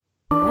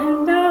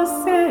And I'll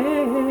say,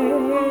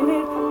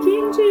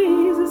 King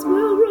Jesus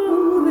will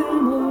roll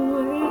them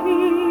away.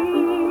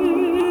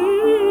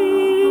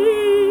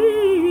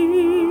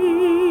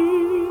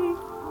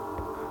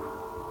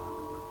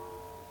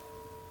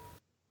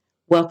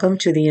 Welcome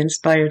to the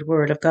Inspired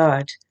Word of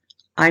God.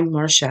 I'm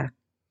Marcia.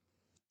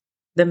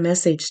 The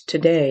message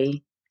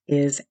today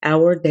is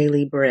Our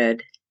Daily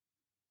Bread.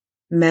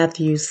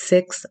 Matthew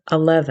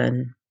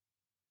 6:11.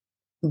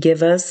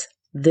 Give us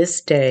this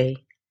day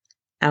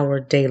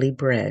our daily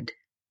bread.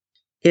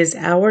 Is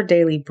our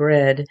daily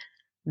bread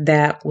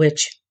that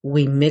which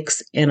we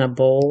mix in a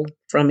bowl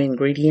from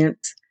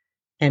ingredients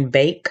and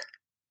bake?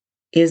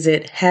 Is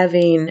it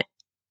having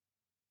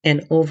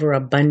an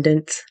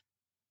overabundance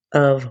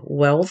of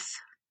wealth,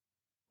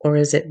 or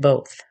is it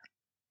both?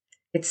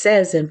 It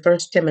says in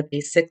 1 Timothy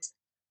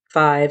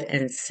 6:5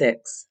 and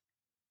 6,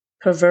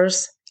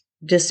 perverse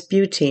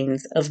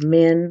disputings of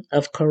men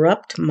of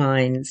corrupt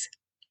minds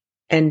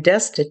and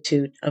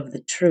destitute of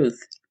the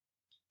truth,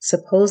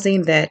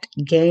 supposing that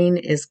gain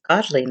is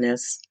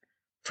godliness,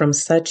 from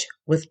such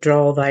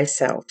withdraw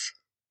thyself.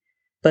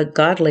 But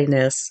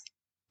godliness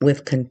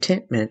with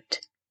contentment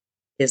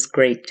is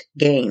great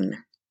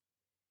gain.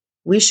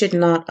 We should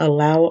not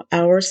allow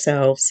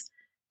ourselves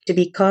to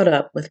be caught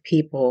up with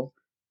people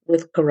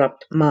with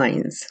corrupt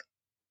minds,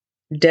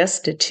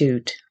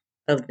 destitute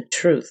of the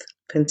truth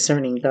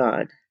concerning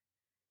God.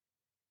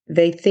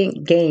 They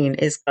think gain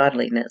is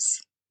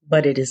godliness,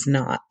 but it is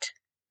not.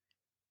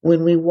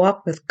 When we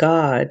walk with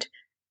God,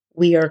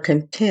 we are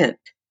content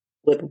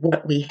with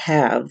what we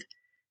have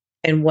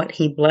and what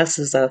He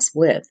blesses us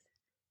with.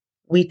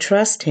 We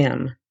trust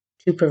Him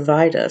to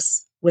provide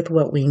us with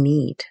what we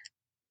need.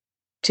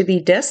 To be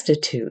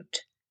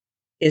destitute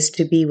is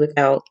to be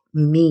without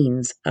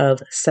means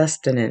of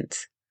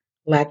sustenance,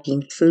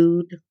 lacking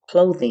food,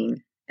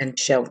 clothing, and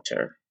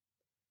shelter.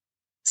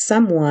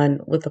 Someone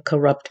with a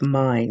corrupt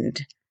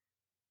mind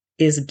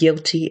is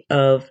guilty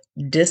of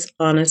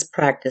dishonest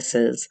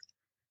practices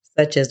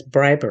such as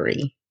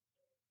bribery.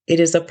 It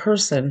is a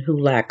person who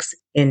lacks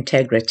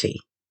integrity.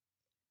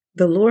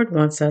 The Lord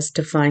wants us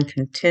to find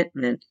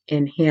contentment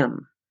in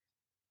Him.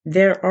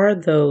 There are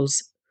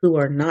those who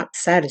are not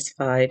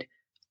satisfied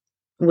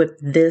with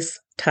this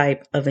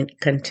type of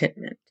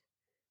contentment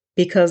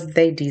because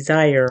they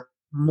desire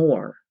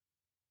more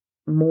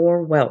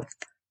wealth,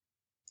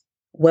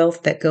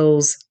 wealth that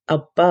goes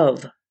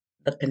above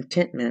the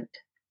contentment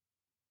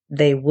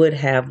they would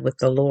have with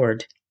the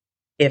Lord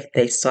if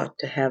they sought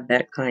to have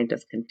that kind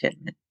of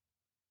contentment.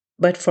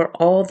 But for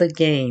all the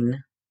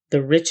gain,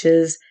 the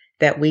riches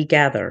that we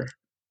gather,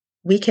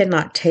 we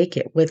cannot take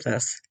it with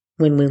us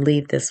when we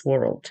leave this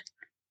world.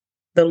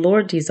 The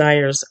Lord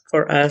desires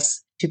for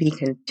us to be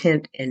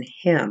content in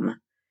Him.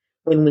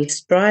 When we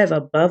strive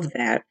above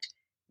that,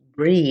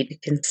 greed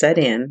can set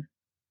in,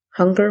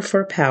 hunger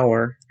for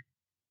power,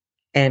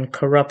 and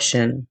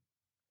corruption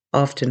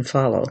often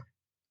follow.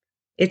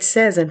 It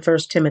says in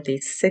 1 Timothy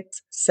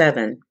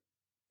 6:7,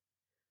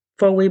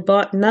 for we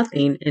brought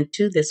nothing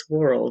into this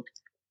world,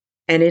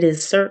 and it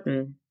is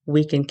certain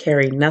we can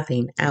carry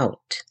nothing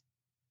out.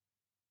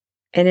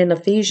 And in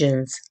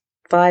Ephesians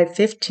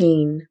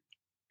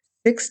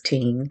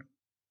 5:15-16,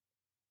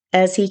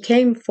 as he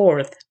came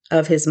forth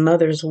of his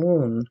mother's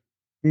womb,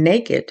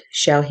 naked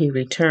shall he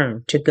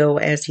return to go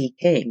as he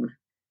came,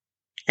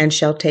 and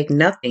shall take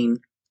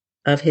nothing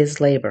of his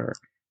labor,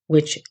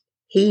 which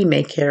he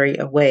may carry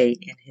away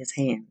in his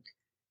hand.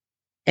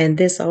 And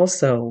this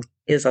also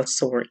is a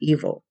sore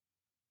evil,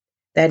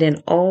 that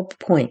in all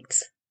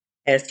points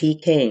as he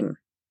came,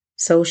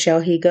 so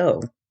shall he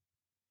go.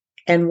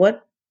 And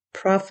what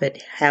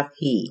profit hath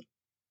he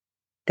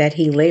that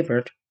he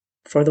labored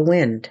for the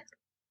wind?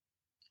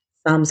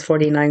 Psalms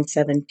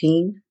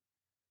 49:17,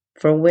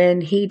 for when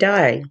he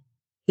die,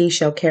 he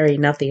shall carry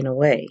nothing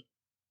away.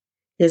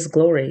 His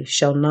glory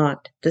shall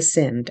not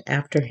descend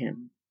after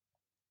him.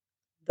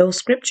 Though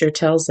Scripture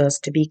tells us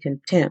to be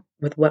content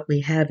with what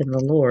we have in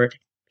the Lord,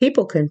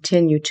 people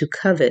continue to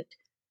covet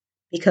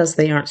because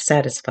they aren't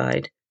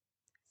satisfied.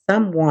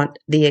 Some want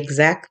the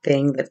exact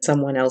thing that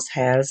someone else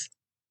has,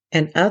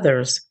 and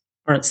others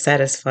aren't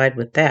satisfied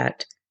with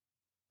that,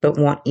 but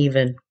want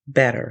even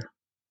better.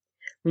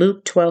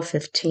 Luke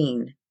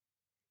 12:15,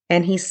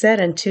 and he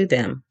said unto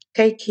them,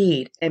 take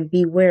heed and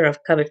beware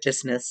of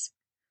covetousness,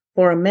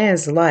 for a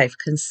man's life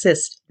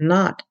consists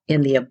not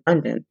in the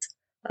abundance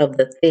of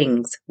the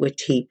things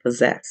which he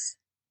possesses.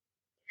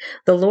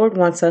 The Lord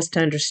wants us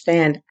to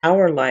understand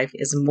our life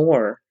is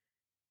more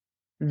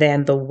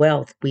than the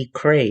wealth we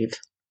crave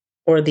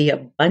or the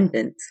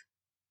abundance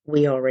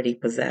we already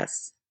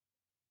possess.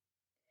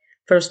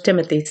 1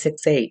 Timothy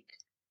 6:8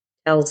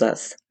 tells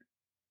us,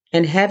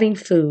 and having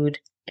food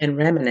and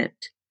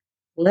raiment,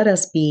 let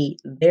us be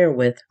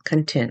therewith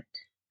content.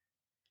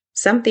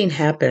 Something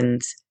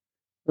happens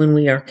when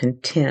we are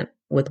content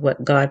with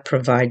what God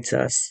provides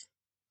us.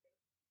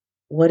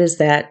 What is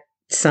that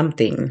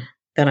something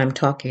that I'm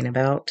talking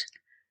about?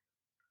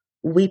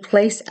 We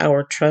place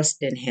our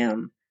trust in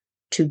Him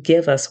to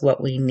give us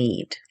what we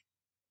need.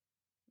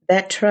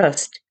 That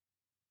trust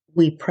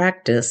we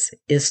practice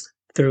is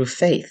through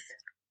faith.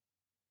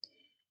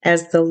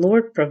 As the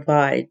Lord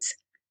provides,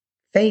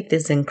 faith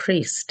is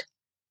increased.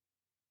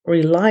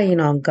 Relying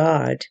on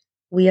God,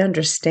 we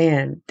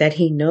understand that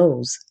He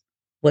knows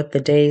what the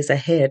days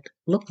ahead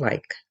look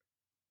like.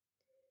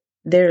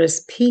 There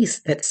is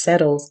peace that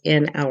settles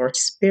in our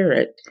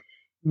spirit,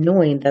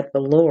 knowing that the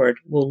Lord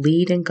will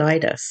lead and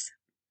guide us.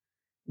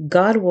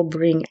 God will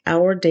bring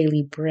our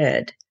daily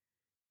bread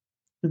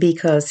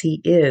because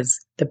He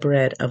is the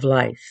bread of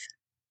life.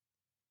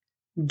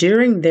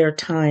 During their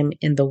time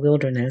in the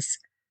wilderness,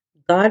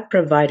 God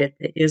provided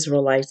the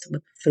Israelites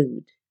with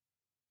food.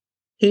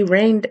 He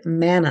rained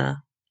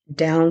manna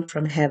down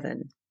from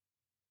heaven,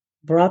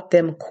 brought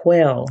them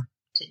quail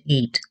to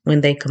eat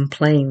when they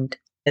complained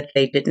that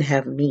they didn't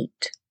have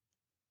meat.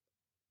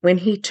 When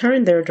He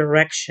turned their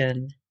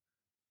direction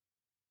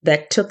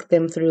that took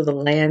them through the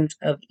land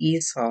of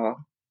Esau,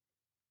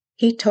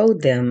 He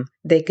told them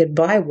they could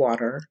buy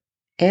water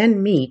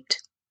and meat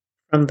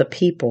from the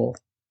people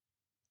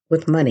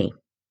with money.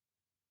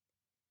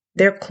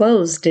 Their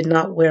clothes did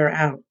not wear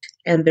out,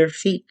 and their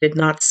feet did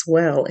not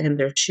swell in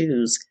their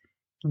shoes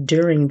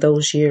during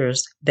those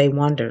years they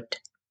wandered.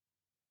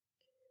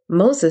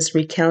 Moses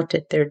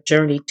recounted their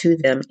journey to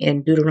them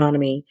in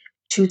Deuteronomy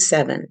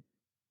 2:7,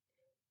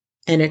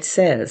 and it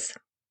says,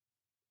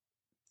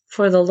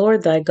 "For the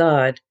Lord thy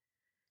God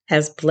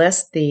has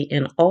blessed thee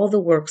in all the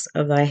works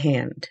of thy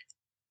hand.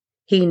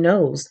 He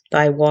knows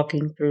thy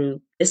walking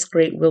through this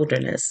great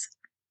wilderness.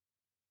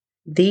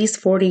 These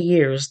 40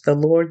 years the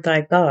Lord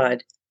thy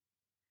God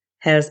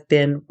has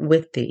been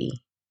with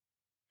thee.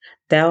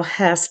 Thou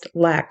hast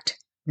lacked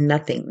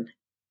nothing."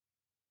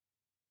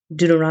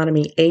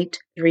 Deuteronomy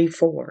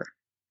 8:3-4.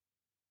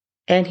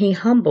 "And he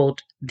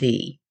humbled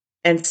thee,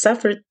 and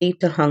suffered thee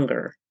to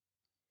hunger,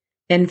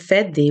 and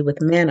fed thee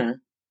with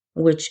manna,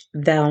 which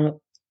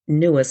thou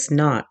knewest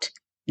not,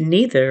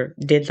 neither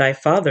did thy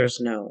fathers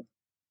know,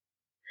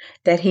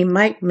 that he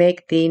might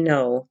make thee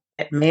know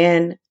that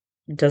man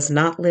does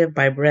not live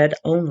by bread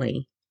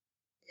only,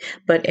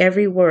 but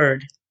every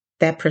word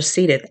that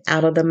proceedeth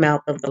out of the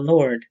mouth of the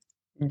Lord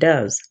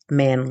does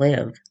man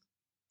live.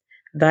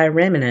 Thy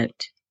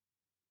remnant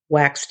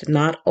waxed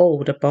not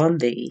old upon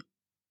thee,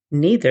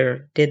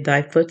 neither did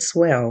thy foot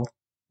swell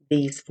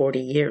these 40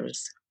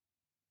 years."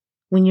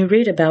 When you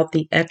read about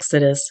the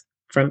Exodus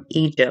from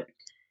Egypt,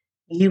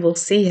 you will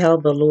see how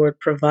the Lord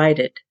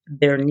provided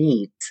their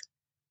needs.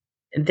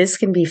 This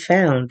can be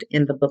found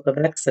in the book of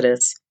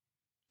Exodus,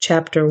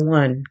 chapter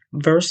 1,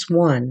 verse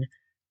 1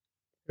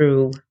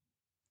 through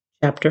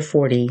chapter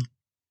 40,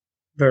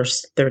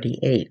 verse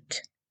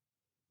 38.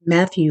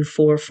 Matthew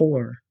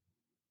 4:4.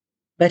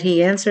 "But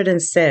he answered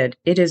and said,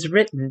 It is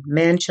written,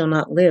 Man shall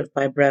not live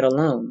by bread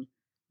alone,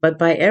 but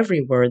by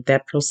every word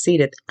that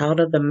proceedeth out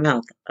of the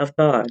mouth of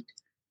God."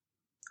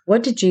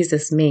 What did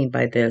Jesus mean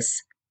by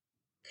this?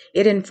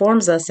 It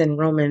informs us in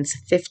Romans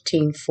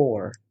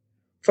 15:4.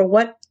 "For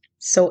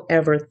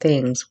whatsoever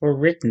things were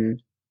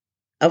written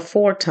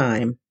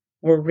aforetime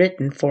were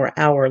written for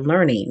our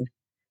learning,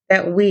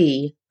 that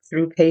we,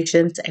 through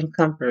patience and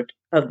comfort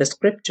of the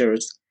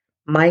Scriptures,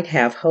 might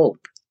have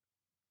hope."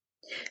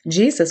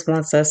 Jesus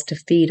wants us to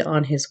feed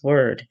on His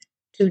Word,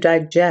 to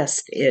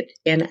digest it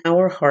in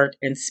our heart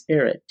and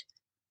spirit.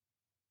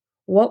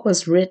 What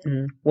was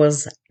written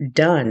was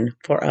done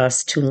for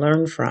us to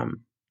learn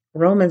from.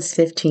 Romans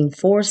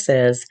 15:4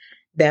 says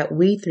that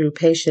we, through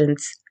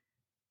patience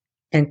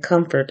and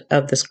comfort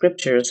of the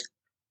Scriptures,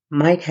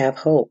 might have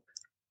hope.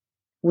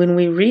 When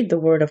we read the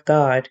Word of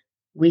God,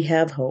 we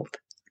have hope.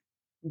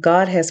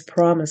 God has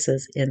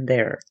promises in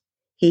there.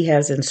 He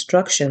has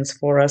instructions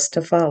for us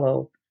to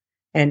follow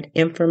and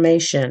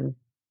information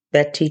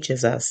that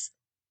teaches us.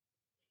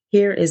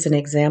 Here is an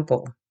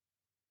example.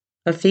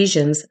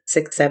 Ephesians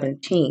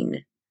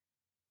 6:17.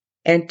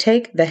 "And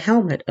take the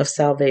helmet of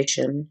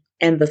salvation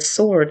and the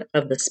sword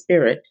of the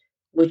Spirit,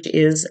 which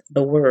is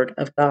the Word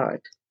of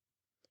God."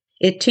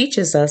 It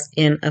teaches us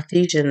in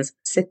Ephesians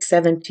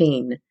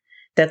 6:17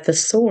 that the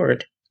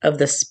sword of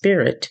the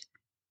Spirit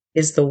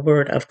is the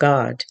Word of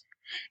God.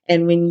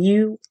 And when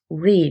you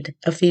read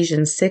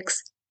Ephesians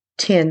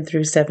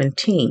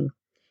 6:10-17,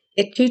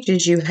 it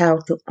teaches you how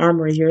to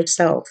armor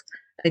yourself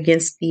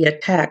against the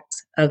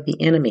attacks of the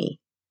enemy.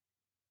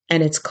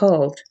 And it's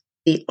called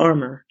the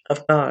armor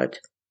of God.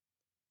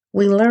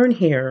 We learn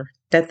here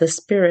that the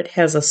Spirit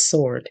has a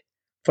sword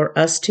for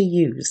us to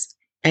use,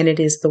 and it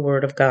is the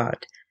Word of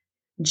God.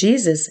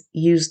 Jesus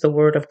used the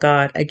Word of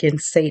God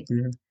against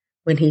Satan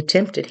when he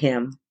tempted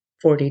him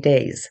 40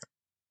 days.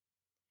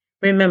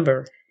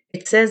 Remember,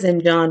 it says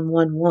in John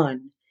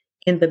 1:1,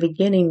 "In the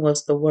beginning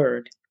was the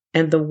Word,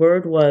 and the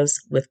Word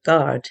was with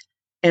God,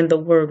 and the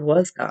Word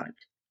was God."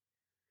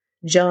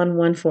 John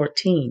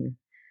 1:14,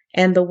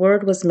 "And the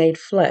Word was made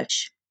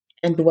flesh,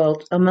 and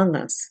dwelt among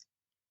us.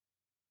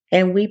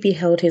 And we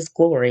beheld his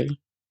glory,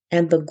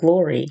 and the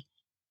glory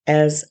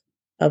as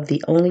of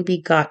the only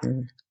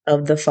begotten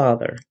of the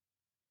Father,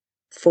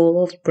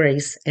 full of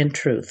grace and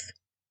truth."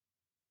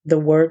 The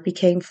Word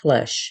became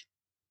flesh.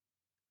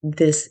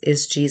 This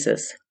is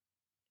Jesus.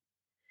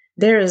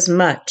 There is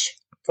much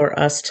for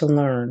us to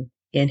learn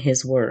in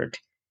His Word.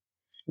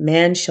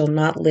 Man shall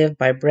not live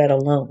by bread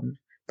alone,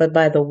 but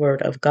by the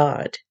Word of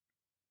God.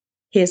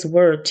 His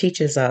Word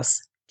teaches us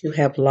to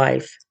have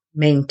life,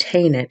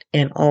 maintain it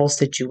in all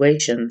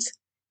situations,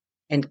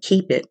 and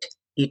keep it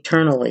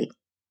eternally.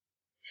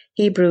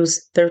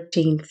 Hebrews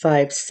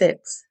 13:5,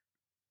 6.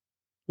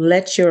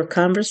 Let your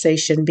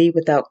conversation be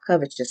without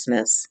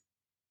covetousness,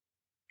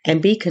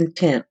 and be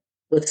content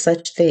with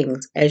such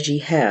things as ye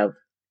have.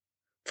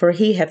 For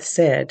he hath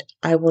said,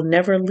 I will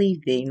never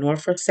leave thee nor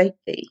forsake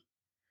thee,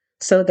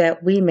 so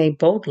that we may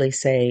boldly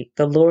say,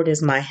 The Lord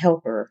is my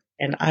helper,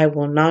 and I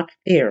will not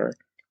fear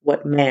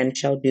what man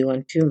shall do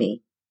unto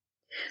me.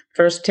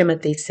 1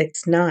 Timothy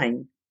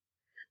 6:9.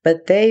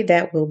 But they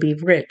that will be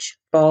rich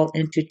fall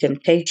into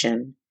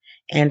temptation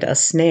and a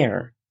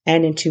snare,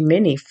 and into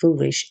many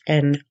foolish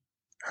and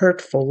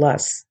hurtful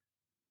lusts,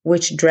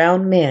 which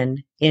drown men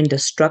in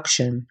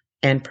destruction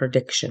and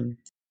perdition.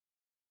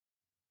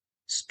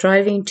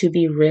 Striving to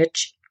be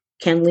rich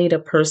can lead a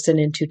person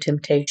into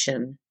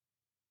temptation.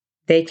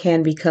 They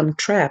can become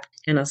trapped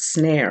in a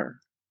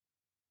snare.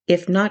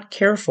 If not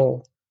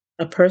careful,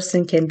 a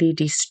person can be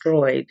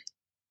destroyed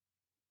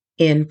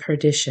in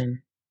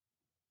perdition.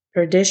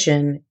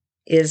 Perdition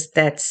is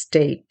that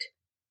state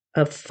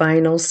of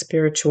final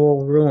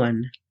spiritual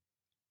ruin,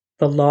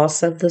 the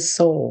loss of the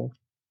soul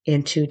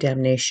into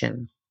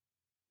damnation.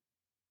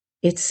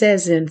 It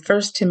says in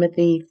 1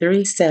 Timothy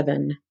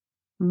 3:7,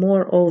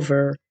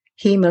 Moreover,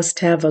 he must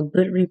have a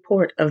good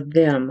report of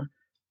them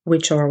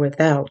which are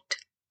without,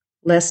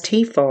 lest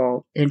he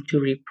fall into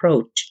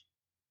reproach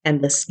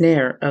and the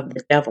snare of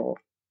the devil.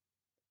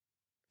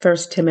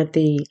 1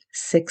 Timothy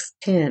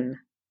 6:10.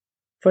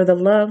 For the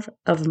love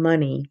of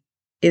money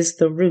is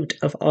the root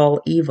of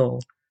all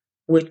evil,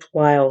 which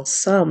while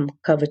some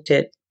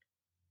coveted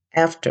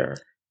after,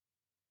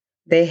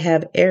 they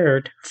have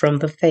erred from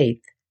the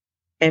faith,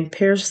 and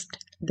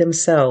pierced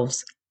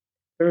themselves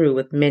through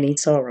with many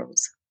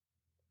sorrows.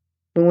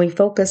 When we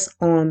focus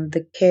on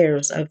the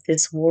cares of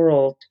this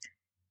world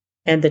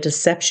and the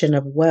deception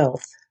of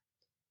wealth,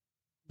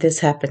 this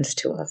happens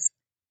to us.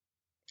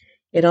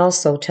 It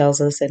also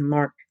tells us in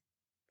Mark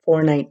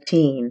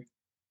 4:19,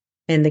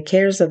 and the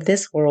cares of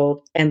this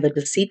world and the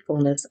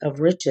deceitfulness of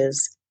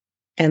riches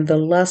and the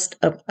lust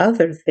of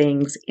other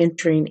things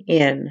entering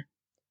in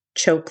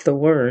choke the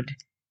word,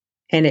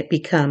 and it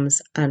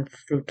becomes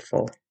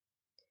unfruitful.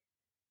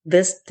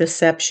 This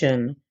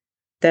deception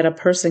that a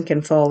person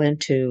can fall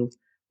into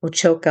will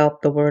choke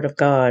out the word of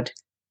God,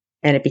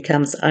 and it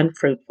becomes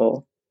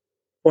unfruitful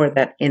for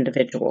that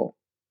individual.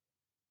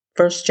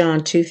 1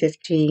 John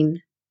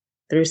 2:15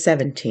 through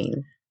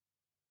 17.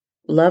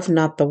 Love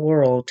not the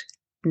world,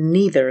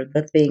 neither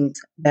the things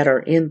that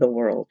are in the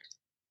world.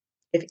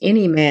 If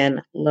any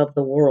man love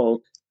the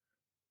world,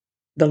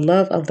 the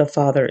love of the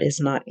Father is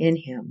not in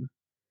him.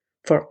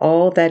 For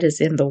all that is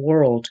in the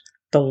world,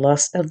 the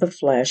lust of the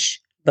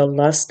flesh, the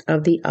lust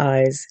of the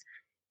eyes,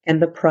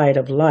 and the pride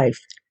of life,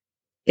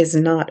 is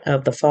not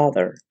of the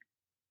Father,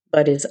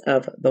 but is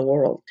of the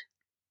world.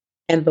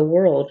 And the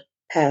world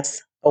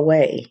pass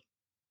away,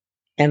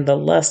 and the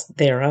lust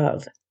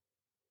thereof.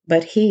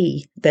 But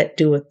he that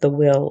doeth the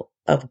will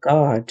of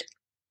God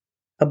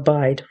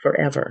abide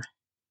forever.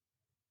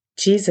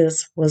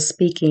 Jesus was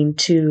speaking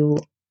to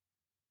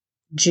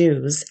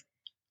Jews,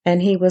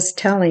 and he was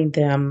telling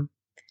them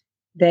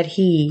that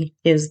he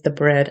is the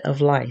bread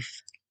of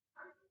life.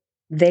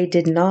 They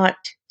did not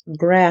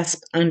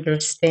grasp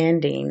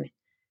understanding,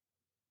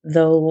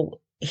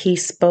 though he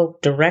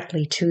spoke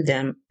directly to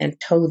them and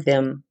told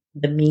them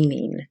the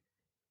meaning.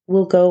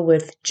 We'll go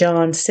with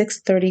John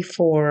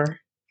 6:34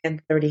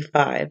 and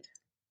 35.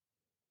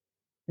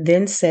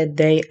 Then said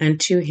they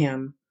unto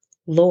him,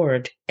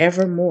 Lord,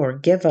 evermore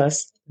give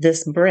us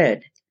this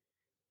bread.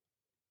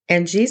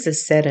 And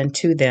Jesus said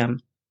unto them,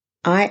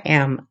 I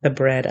am the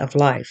bread of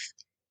life.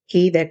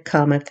 He that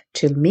cometh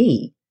to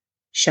me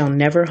shall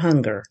never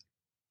hunger,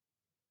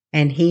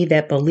 and he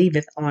that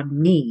believeth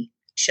on me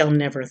shall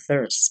never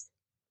thirst.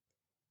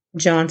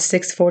 John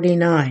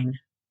 6:49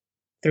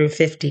 through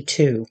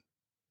 52.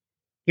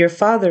 Your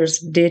fathers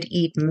did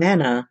eat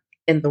manna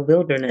in the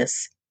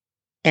wilderness,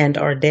 and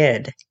are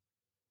dead.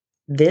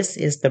 This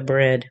is the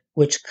bread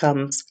which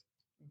comes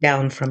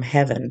down from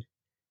heaven,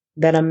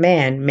 that a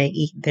man may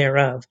eat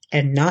thereof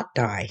and not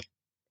die.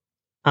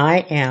 I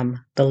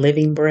am the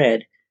living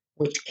bread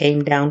which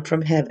came down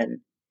from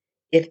heaven.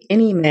 If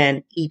any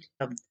man eat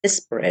of this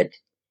bread,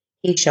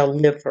 he shall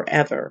live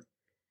forever.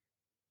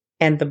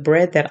 And the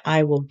bread that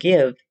I will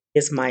give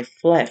is my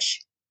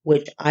flesh,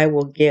 which I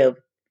will give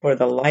for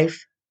the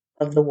life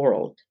of the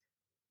world.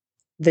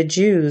 The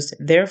Jews,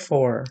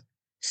 therefore,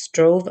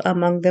 strove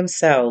among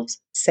themselves,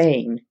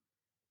 saying,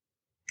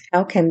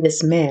 How can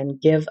this man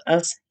give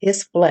us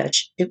his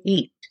flesh to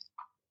eat?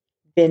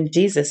 Then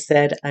Jesus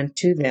said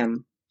unto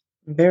them,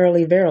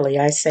 Verily, verily,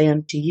 I say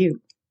unto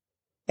you,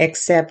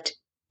 except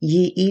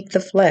ye eat the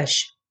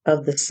flesh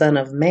of the Son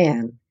of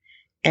Man,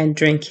 and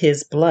drink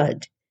his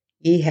blood,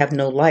 ye have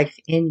no life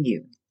in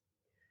you.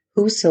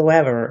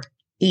 Whosoever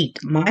eat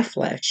my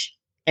flesh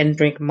and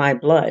drink my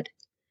blood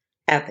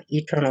hath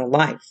eternal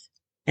life,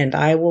 and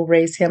I will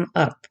raise him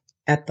up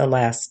at the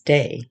last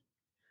day.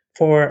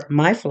 For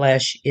my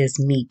flesh is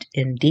meat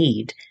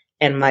indeed,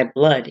 and my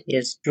blood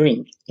is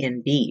drink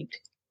indeed.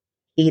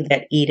 He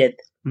that eateth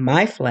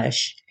my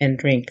flesh and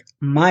drink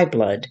my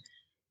blood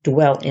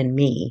dwell in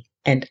me,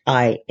 and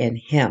I in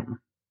him.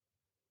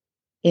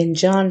 In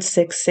John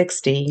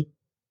 6:60,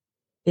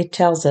 it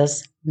tells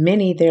us,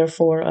 many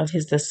therefore of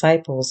his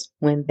disciples,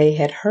 when they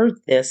had heard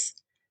this,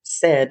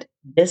 said,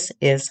 This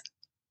is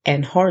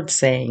an hard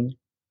saying,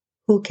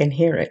 who can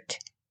hear it?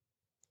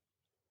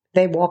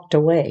 They walked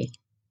away.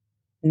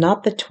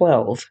 Not the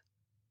 12.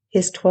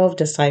 His 12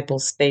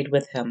 disciples stayed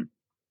with him,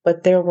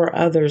 but there were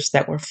others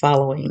that were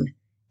following.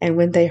 And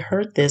when they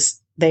heard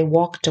this, they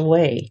walked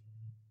away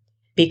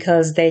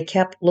because they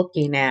kept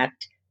looking at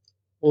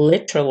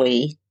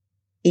literally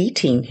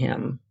eating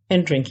him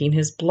and drinking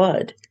his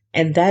blood.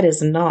 And that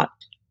is not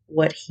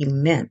what he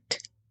meant.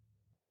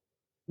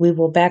 We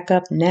will back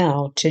up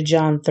now to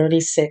John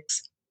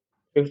 36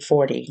 through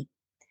 40.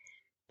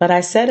 But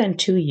I said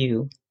unto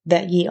you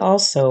that ye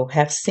also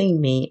have seen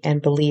me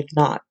and believe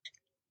not.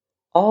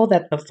 All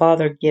that the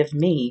Father give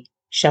me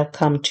shall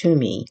come to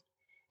me,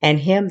 and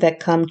him that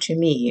come to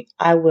me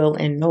I will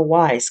in no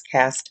wise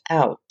cast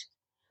out.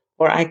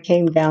 For I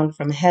came down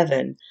from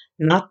heaven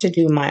not to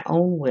do my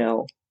own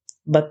will,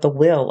 but the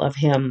will of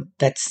him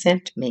that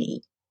sent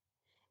me.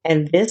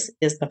 And this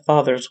is the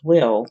Father's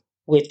will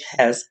which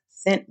has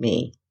sent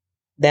me,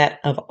 that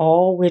of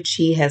all which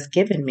he has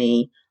given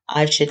me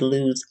I should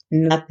lose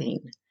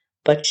nothing,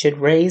 but should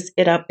raise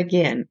it up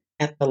again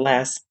at the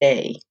last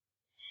day.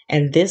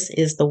 And this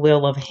is the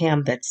will of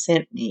him that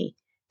sent me,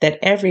 that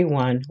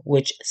everyone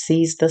which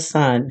sees the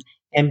Son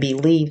and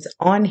believes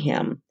on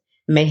him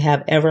may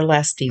have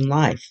everlasting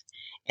life,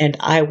 and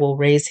I will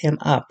raise him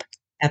up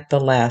at the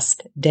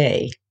last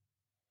day.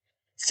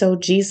 So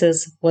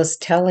Jesus was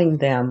telling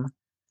them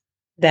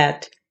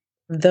that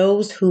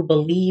those who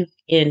believe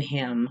in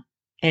him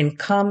and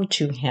come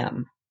to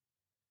him,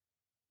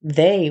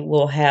 they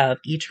will have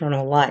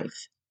eternal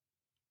life.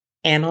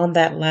 And on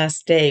that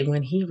last day,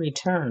 when he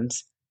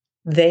returns,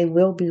 they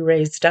will be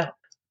raised up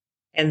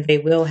and they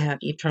will have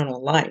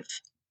eternal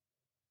life.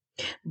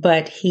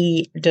 But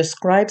he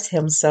describes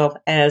himself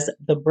as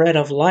the bread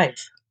of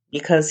life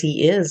because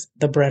he is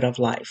the bread of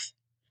life.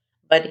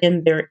 But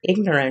in their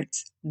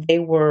ignorance, they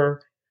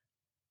were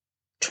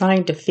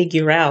trying to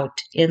figure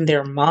out in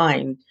their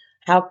mind,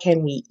 how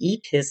can we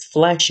eat his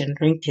flesh and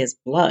drink his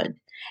blood?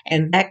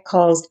 And that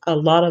caused a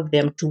lot of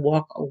them to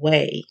walk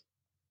away.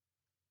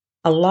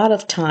 A lot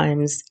of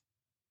times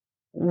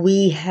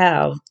we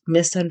have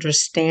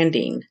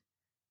misunderstanding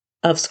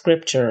of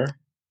scripture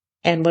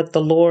and what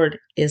the Lord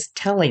is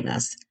telling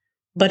us.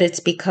 But it's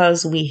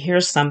because we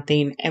hear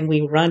something and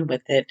we run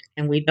with it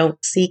and we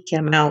don't seek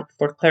him out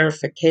for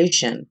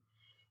clarification.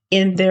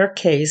 In their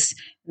case,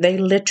 they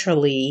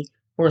literally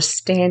were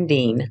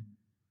standing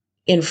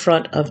in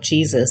front of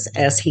Jesus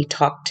as he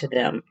talked to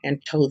them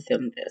and told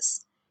them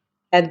this.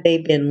 Had they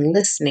been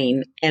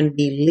listening and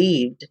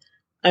believed,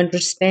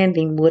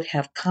 understanding would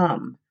have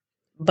come.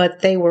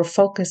 But they were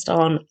focused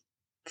on,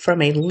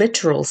 from a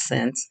literal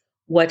sense,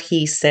 what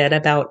he said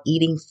about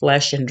eating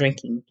flesh and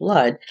drinking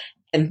blood,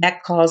 and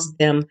that caused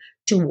them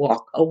to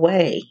walk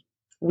away.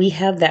 We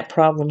have that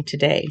problem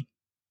today.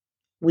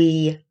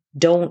 We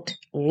don't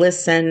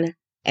listen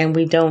and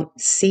we don't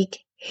seek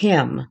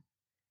him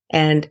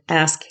and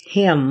ask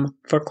him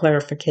for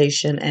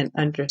clarification and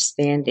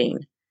understanding.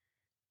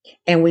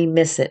 And we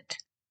miss it.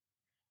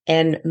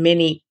 And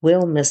many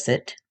will miss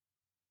it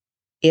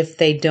if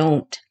they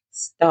don't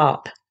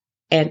stop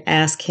and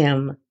ask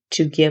him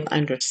to give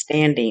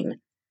understanding.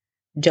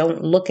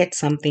 Don't look at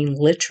something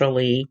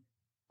literally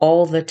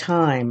all the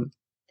time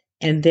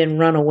and then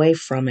run away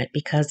from it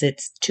because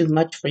it's too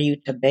much for you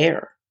to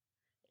bear.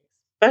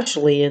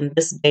 Especially in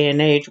this day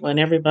and age when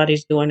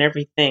everybody's doing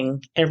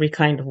everything every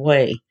kind of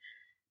way.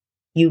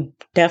 You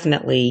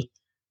definitely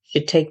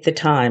should take the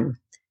time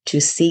to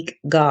seek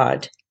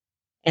God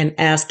and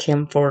ask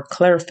him for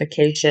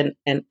clarification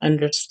and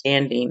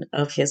understanding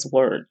of his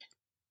word.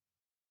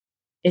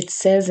 It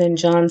says in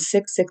John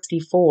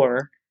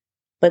 6:64,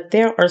 but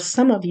there are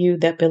some of you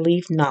that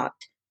believe not.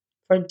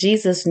 For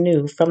Jesus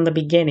knew from the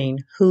beginning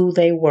who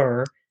they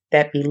were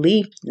that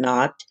believed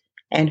not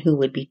and who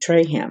would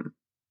betray him.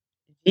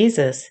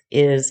 Jesus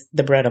is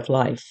the bread of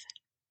life.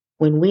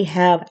 When we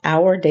have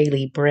our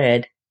daily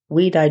bread,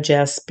 we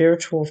digest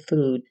spiritual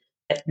food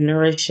that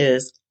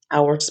nourishes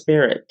our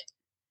spirit,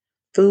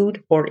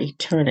 food for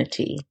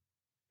eternity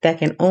that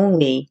can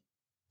only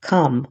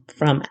come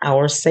from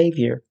our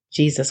Savior,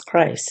 Jesus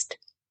Christ.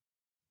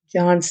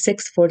 John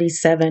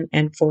 6:47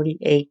 and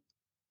 48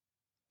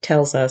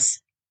 tells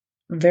us,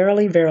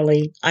 Verily,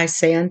 verily, I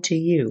say unto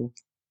you,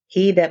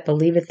 he that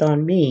believeth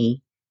on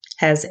me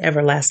has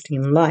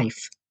everlasting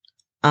life.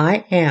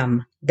 I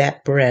am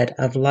that bread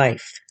of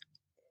life.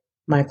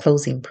 My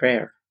closing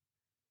prayer.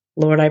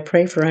 Lord, I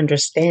pray for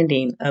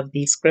understanding of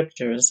these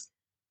scriptures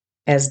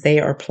as they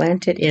are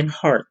planted in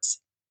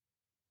hearts.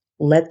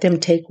 Let them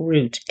take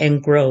root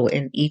and grow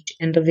in each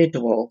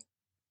individual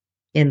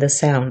in the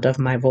sound of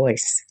my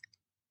voice.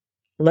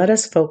 Let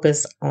us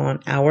focus on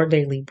our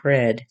daily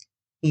bread,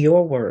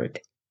 your word,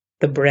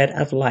 the bread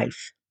of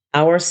life,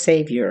 our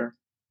Savior,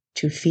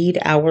 to feed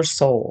our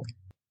soul.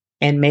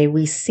 And may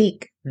we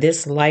seek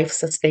this life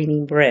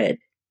sustaining bread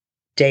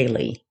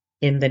daily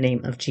in the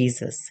name of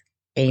Jesus.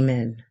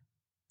 Amen.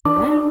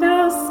 And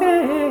I'll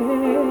say,